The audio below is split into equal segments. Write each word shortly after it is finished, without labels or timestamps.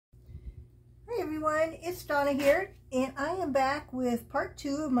Everyone, it's Donna here, and I am back with part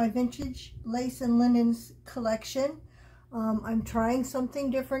 2 of my vintage lace and linens collection. I'm trying something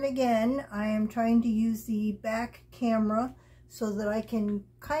different again. I am trying to use the back camera so that I can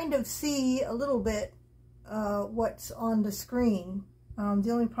kind of see a little bit what's on the screen. The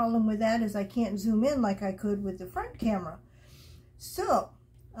only problem with that is I can't zoom in like I could with the front camera. So,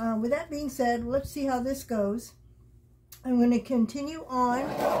 with that being said, let's see how this goes. I'm going to continue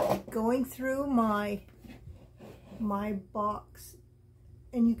on going through my box,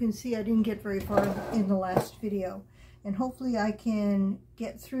 and you can see I didn't get very far in the last video, and hopefully I can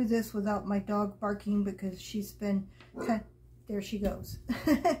get through this without my dog barking, because she's been there she goes.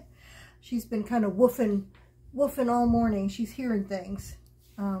 She's been kind of woofing all morning. She's hearing things.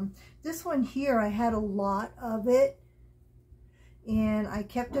 This one here, I had a lot of it, and I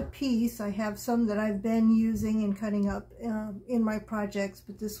kept a piece. I have some that I've been using and cutting up in my projects,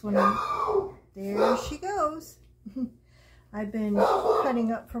 but this one, there she goes. I've been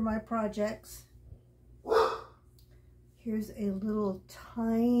cutting up for my projects. Here's a little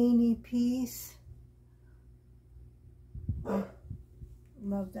tiny piece. Oh,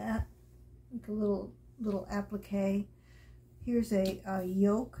 love that. Like a little applique. Here's a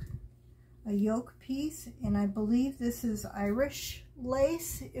yoke piece, and I believe this is Irish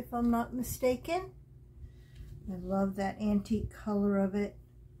lace, if I'm not mistaken. I love that antique color of it.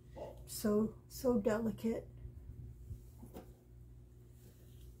 So delicate.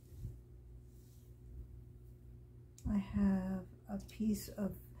 I have a piece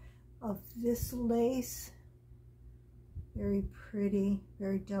of this lace. Very pretty,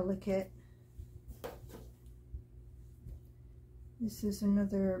 very delicate. This is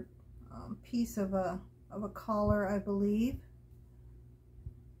another piece of a collar, I believe.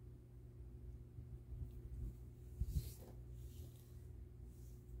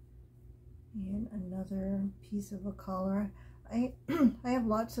 And another piece of a collar. I have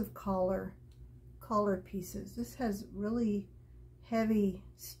lots of collar pieces. This has really heavy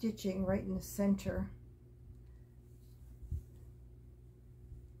stitching right in the center.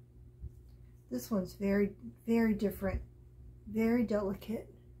 This one's very, very different, very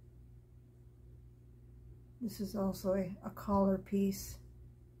delicate. This is also a collar piece.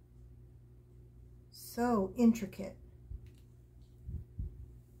 So intricate.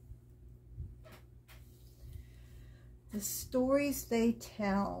 The stories they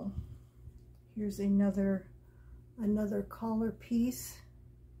tell. Here's another collar piece.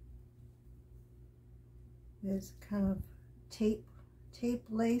 There's kind of tape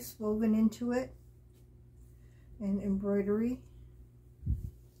lace woven into it, and embroidery.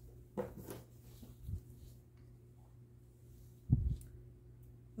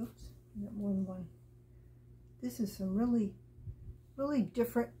 Oops, I got more than one. This is some really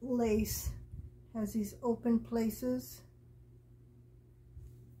different lace. Has these open places.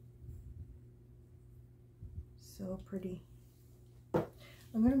 So pretty.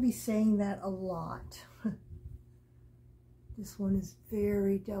 I'm going to be saying that a lot. This one is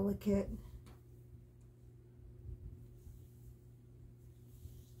very delicate.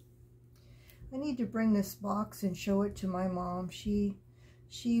 I need to bring this box and show it to my mom. She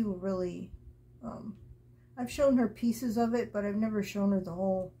will really, I've shown her pieces of it, but I've never shown her the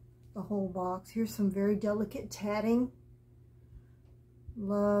whole box. Here's some very delicate tatting.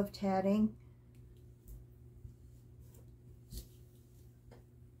 Love tatting.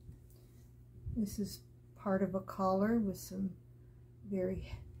 This is part of a collar with some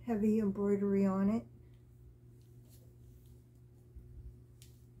very heavy embroidery on it.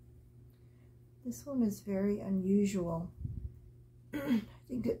 This one is very unusual. I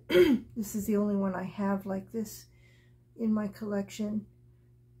think that this is the only one I have like this in my collection.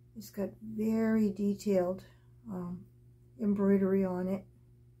 It's got very detailed embroidery on it.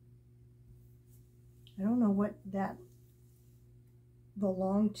 I don't know what that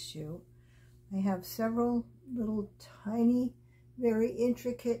belonged to. I have several little tiny, very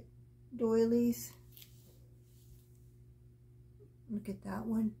intricate doilies. Look at that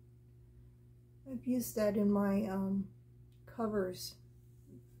one. I've used that in my covers,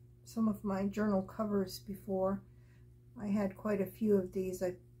 some of my journal covers before. I had quite a few of these.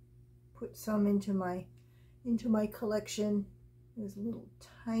 I put some into my collection. There's a little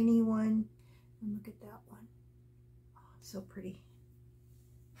tiny one, and look at that one. Oh, it's so pretty.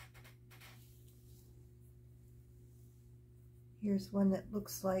 Here's one that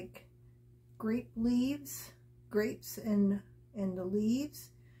looks like grapes and the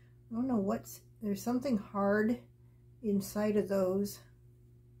leaves. I don't know there's something hard inside of those.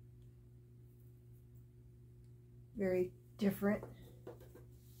 Very different.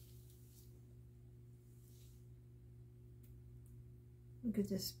 Look at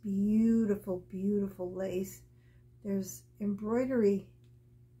this beautiful, beautiful lace. There's embroidery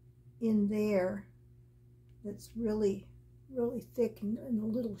in there that's really, really thick and a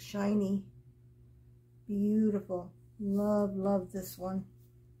little shiny. Beautiful. Love, love this one.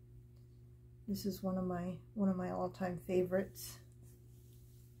 This is one of my all-time favorites.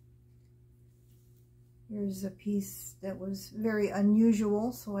 Here's a piece that was very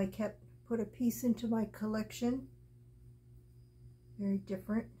unusual, so I put a piece into my collection. Very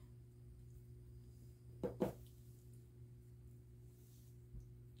different.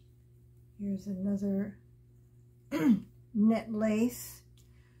 Here's another net lace,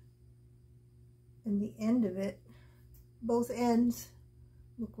 and the end of it, both ends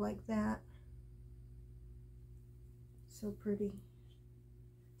look like that. So pretty,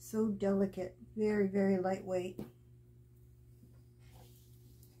 so delicate, very, very lightweight.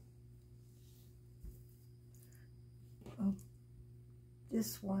 Oh,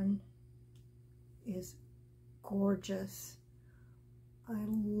 this one is gorgeous. I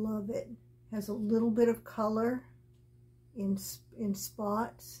love it. Has a little bit of color in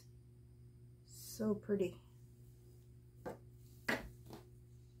spots. So pretty.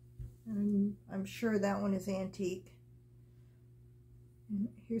 And I'm sure that one is antique. And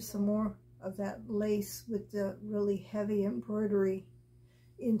here's some more of that lace with the really heavy embroidery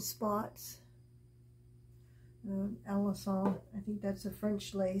in spots. Alençon, I think that's a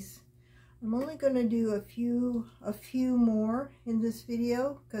French lace. I'm only going to do a few more in this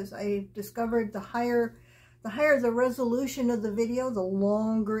video because I discovered the higher the resolution of the video, the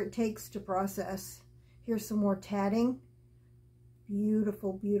longer it takes to process. Here's some more tatting.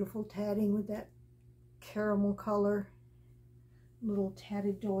 Beautiful, beautiful tatting with that caramel color. Little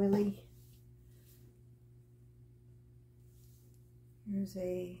tatted doily. Here's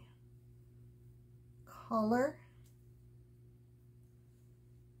a collar.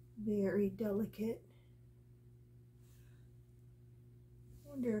 Very delicate. I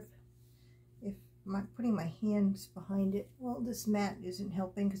wonder if putting my hands behind it, well, this mat isn't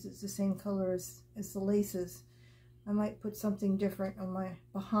helping because it's the same color as the laces. I might put something different on my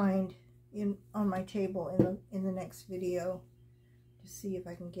behind on my table in the next video to see if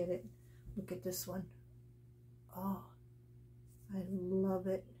I can get it. Look at this one. Oh, I love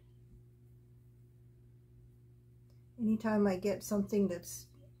it. Anytime I get something that's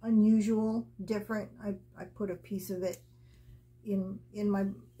unusual, different, I put a piece of it in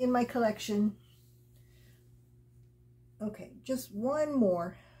my collection. Okay, just one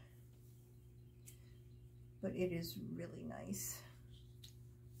more, but it is really nice.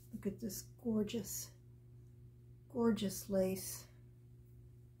 Look at this gorgeous, gorgeous lace.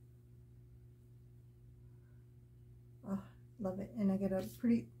 Oh, love it. And I get a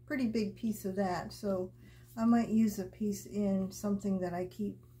pretty big piece of that, so I might use a piece in something that I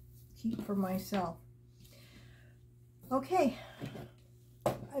keep for myself. Okay,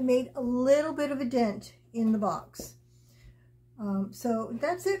 I made a little bit of a dent in the box. So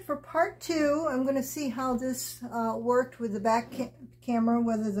that's it for part 2. I'm going to see how this worked with the back camera,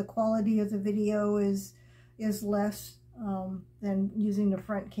 whether the quality of the video is less than using the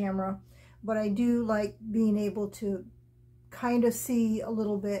front camera. But I do like being able to kind of see a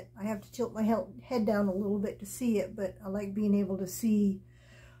little bit. I have to tilt my head down a little bit to see it, but I like being able to see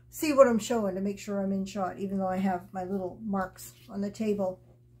what I'm showing to make sure I'm in shot, even though I have my little marks on the table.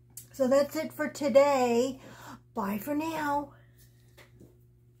 So that's it for today. Bye for now.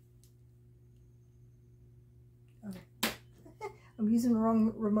 I'm using the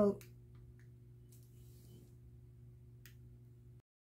wrong remote.